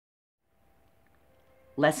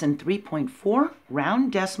Lesson 3.4,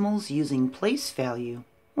 round decimals using place value.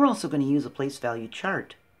 We're also going to use a place value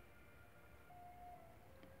chart.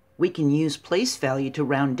 We can use place value to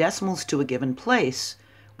round decimals to a given place.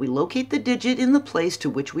 We locate the digit in the place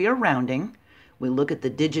to which we are rounding. We look at the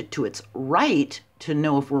digit to its right to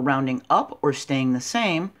know if we're rounding up or staying the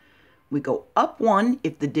same. We go up 1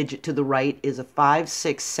 if the digit to the right is a 5,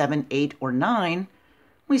 6, 7, 8, or 9.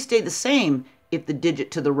 We stay the same if the digit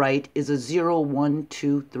to the right is a 0, 1,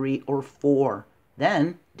 2, 3, or 4.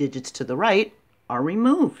 Then digits to the right are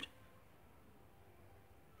removed.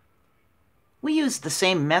 We use the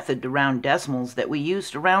same method to round decimals that we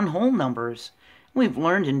use to round whole numbers. We've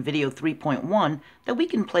learned in video 3.1 that we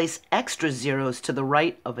can place extra zeros to the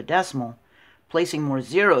right of a decimal. Placing more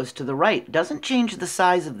zeros to the right doesn't change the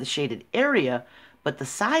size of the shaded area, but the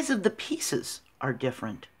size of the pieces are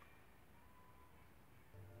different.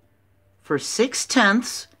 For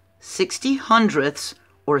 6/10ths, 60 hundredths,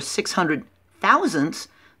 or 600 thousandths,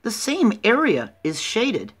 the same area is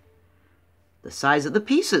shaded. The size of the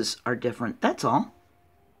pieces are different, that's all.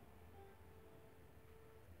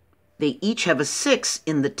 They each have a 6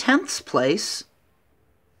 in the tenths place.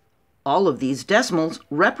 All of these decimals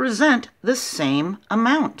represent the same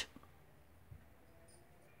amount.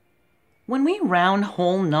 When we round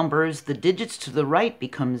whole numbers, the digits to the right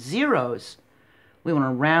become zeros. We want to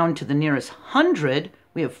round to the nearest hundred.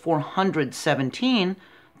 We have 417.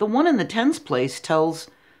 The 1 in the tens place tells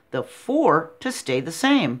the 4 to stay the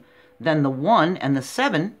same. Then the 1 and the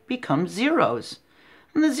 7 become zeros.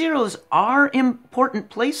 And the zeros are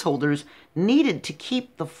important placeholders needed to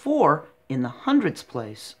keep the 4 in the hundredths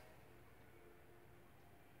place.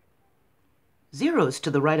 Zeros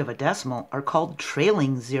to the right of a decimal are called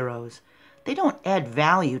trailing zeros. They don't add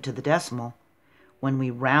value to the decimal. When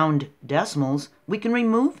we round decimals, we can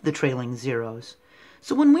remove the trailing zeros.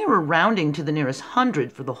 So when we were rounding to the nearest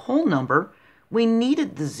hundred for the whole number, we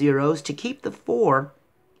needed the zeros to keep the 4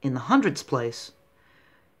 in the hundredths place.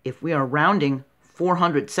 If we are rounding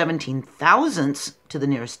 417 thousandths to the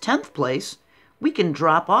nearest tenth place, we can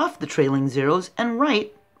drop off the trailing zeros and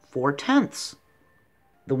write 4/10ths.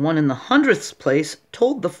 The 1 in the hundredths place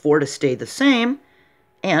told the 4 to stay the same,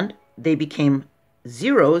 and they became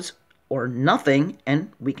zeros or nothing,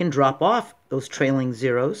 and we can drop off those trailing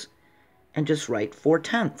zeros and just write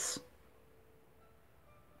 4/10ths.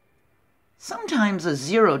 Sometimes a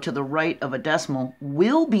 0 to the right of a decimal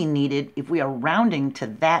will be needed if we are rounding to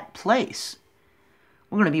that place.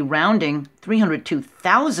 We're going to be rounding 302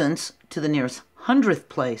 thousandths to the nearest hundredth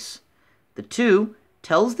place. The 2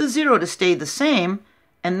 tells the 0 to stay the same,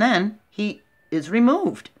 and then he is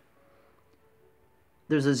removed.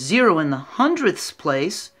 There's a 0 in the hundredths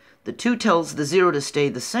place. The 2 tells the 0 to stay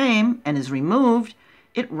the same and is removed.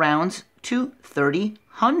 It rounds to 30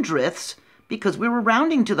 hundredths because we were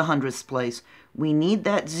rounding to the hundredths place. We need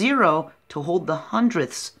that 0 to hold the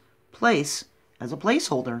hundredths place as a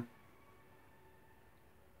placeholder.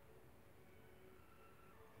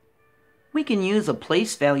 We can use a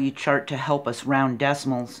place value chart to help us round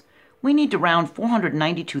decimals. We need to round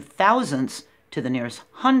 492 thousandths to the nearest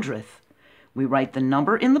hundredth. We write the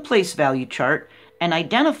number in the place value chart and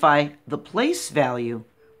identify the place value.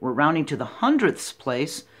 We're rounding to the hundredths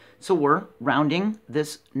place, so we're rounding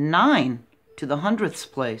this 9 to the hundredths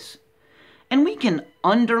place. And we can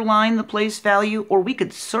underline the place value, or we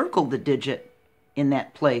could circle the digit in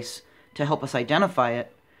that place to help us identify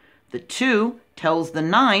it. The 2 tells the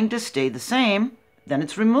 9 to stay the same, then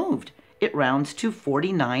it's removed. It rounds to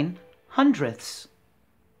 49 hundredths.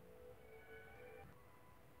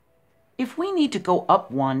 If we need to go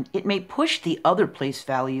up 1, it may push the other place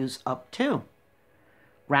values up too.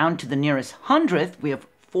 Round to the nearest hundredth, we have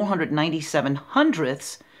 497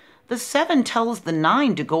 hundredths. The 7 tells the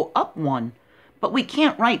 9 to go up 1, but we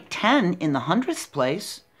can't write 10 in the hundredths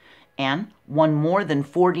place. And 1 more than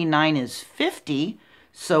 49 is 50,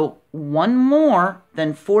 so 1 more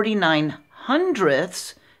than 49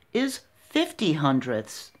 hundredths is 50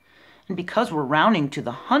 hundredths. And because we're rounding to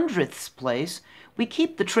the hundredths place, we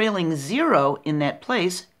keep the trailing 0 in that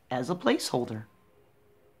place as a placeholder.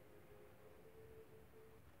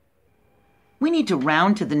 We need to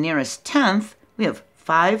round to the nearest tenth. We have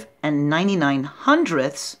 5 and 99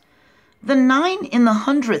 hundredths. The 9 in the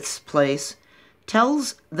hundredths place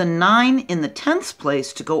tells the 9 in the tenths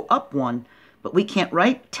place to go up 1, but we can't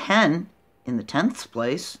write 10 in the tenths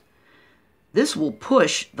place. This will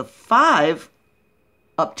push the 5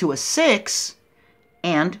 up to a 6,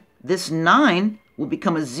 and this 9 will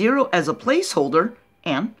become a 0 as a placeholder,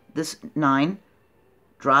 and this 9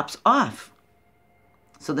 drops off.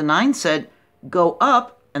 So the 9 said, go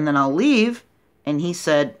up, and then I'll leave. And he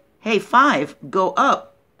said, hey, 5, go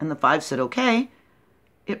up, and the 5 said okay,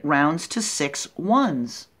 it rounds to 6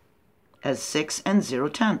 ones as 6 and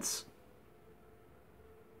 0/10.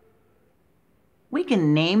 We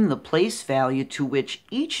can name the place value to which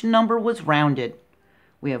each number was rounded.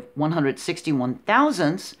 We have 161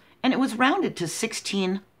 thousandths, and it was rounded to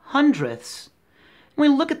 16 hundredths.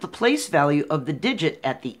 When we look at the place value of the digit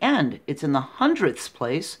at the end, it's in the hundredths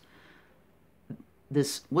place.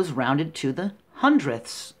 This was rounded to the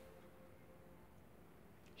hundredths.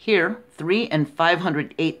 Here, 3 and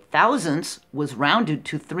 508 thousandths was rounded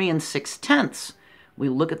to 3 and 6/10. We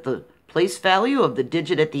look at the place value of the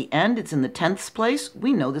digit at the end, it's in the tenths place.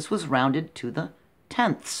 We know this was rounded to the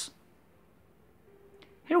tenths.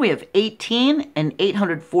 Here we have 18 and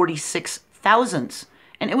 846 thousandths,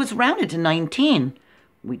 and it was rounded to 19.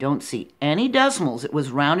 We don't see any decimals. It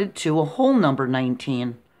was rounded to a whole number,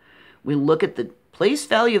 19. We look at the place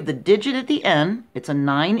value of the digit at the end. It's a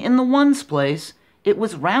 9 in the ones place. It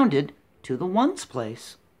was rounded to the ones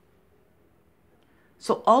place.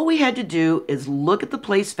 So all we had to do is look at the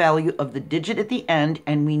place value of the digit at the end,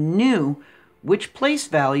 and we knew which place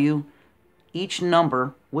value each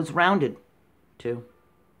number was rounded to.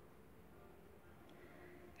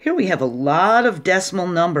 Here we have a lot of decimal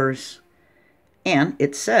numbers, and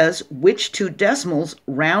it says which two decimals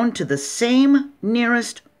round to the same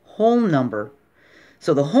nearest whole number.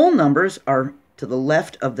 So the whole numbers are to the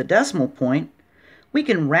left of the decimal point. We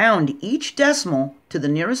can round each decimal to the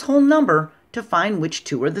nearest whole number to find which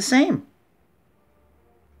two are the same.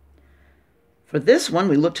 For this one,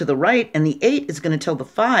 we look to the right, and the 8 is going to tell the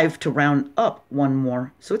 5 to round up one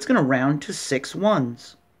more, so it's going to round to 6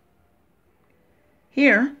 ones.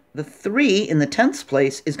 Here, the 3 in the tenths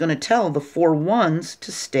place is going to tell the 4 ones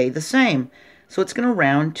to stay the same, so it's going to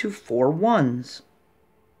round to 4 ones.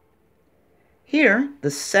 Here,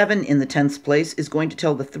 the 7 in the tenths place is going to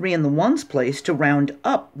tell the 3 in the ones place to round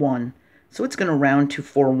up 1, so it's going to round to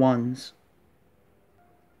 4 ones.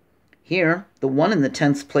 Here, the 1 in the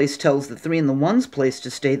tenths place tells the 3 in the ones place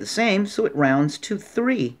to stay the same, so it rounds to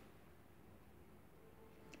 3.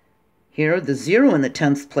 Here, the 0 in the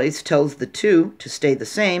tenths place tells the 2 to stay the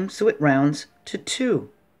same, so it rounds to 2.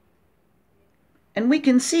 And we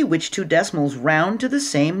can see which two decimals round to the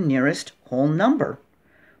same nearest whole number.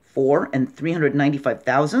 4 and 395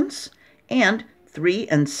 thousandths and 3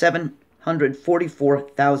 and 744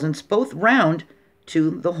 thousandths both round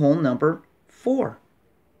to the whole number 4.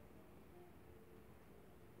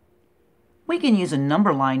 We can use a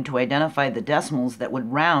number line to identify the decimals that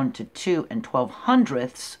would round to 2 and 12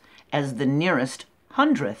 hundredths as the nearest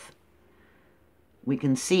hundredth. We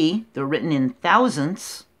can see they're written in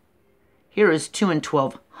thousandths. Here is 2 and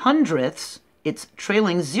 12 hundredths. Its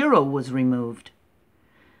trailing 0 was removed.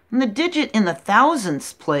 And the digit in the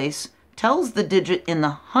thousandths place tells the digit in the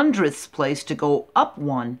hundredths place to go up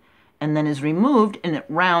 1, and then is removed, and it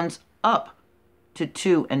rounds up to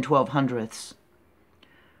 2 and 12 hundredths.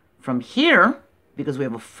 From here, because we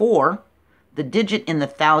have a 4, the digit in the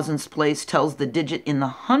thousandths place tells the digit in the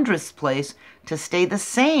hundredths place to stay the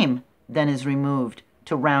same, then is removed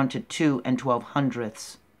to round to 2 and 12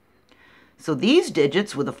 hundredths. So these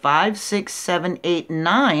digits with a 5, 6, 7, 8,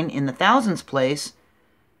 9 in the thousandths place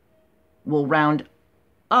will round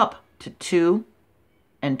up to 2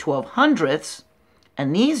 and 12 hundredths,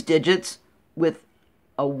 and these digits with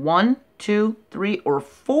a 1, 2, 3, or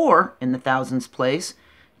 4 in the thousandths place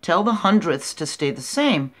tell the hundredths to stay the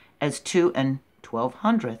same as 2 and 12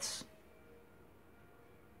 hundredths.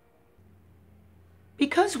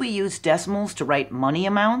 Because we use decimals to write money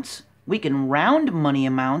amounts, we can round money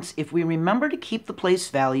amounts if we remember to keep the place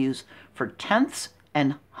values for tenths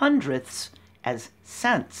and hundredths as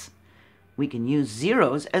cents. We can use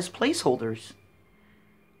zeros as placeholders.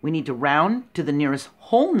 We need to round to the nearest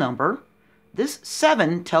whole number. This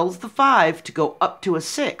 7 tells the 5 to go up to a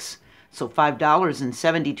 6. So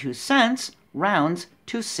 $5.72 rounds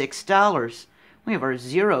to $6. We have our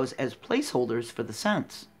zeros as placeholders for the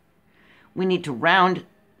cents. We need to round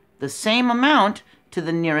the same amount to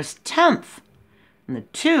the nearest tenth. And the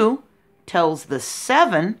 2 tells the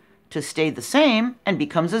 7 to stay the same and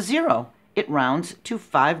becomes a 0. It rounds to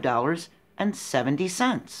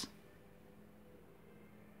 $5.70.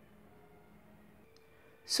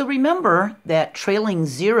 So remember that trailing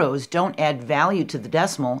zeros don't add value to the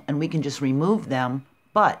decimal, and we can just remove them,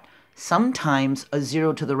 but sometimes a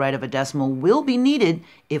 0 to the right of a decimal will be needed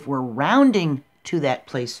if we're rounding to that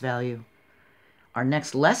place value. Our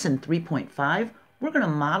next lesson, 3.5, we're going to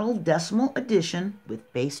model decimal addition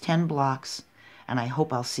with base 10 blocks. And I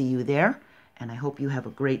hope I'll see you there, and I hope you have a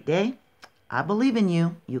great day. I believe in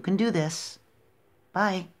you. You can do this.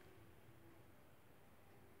 Bye.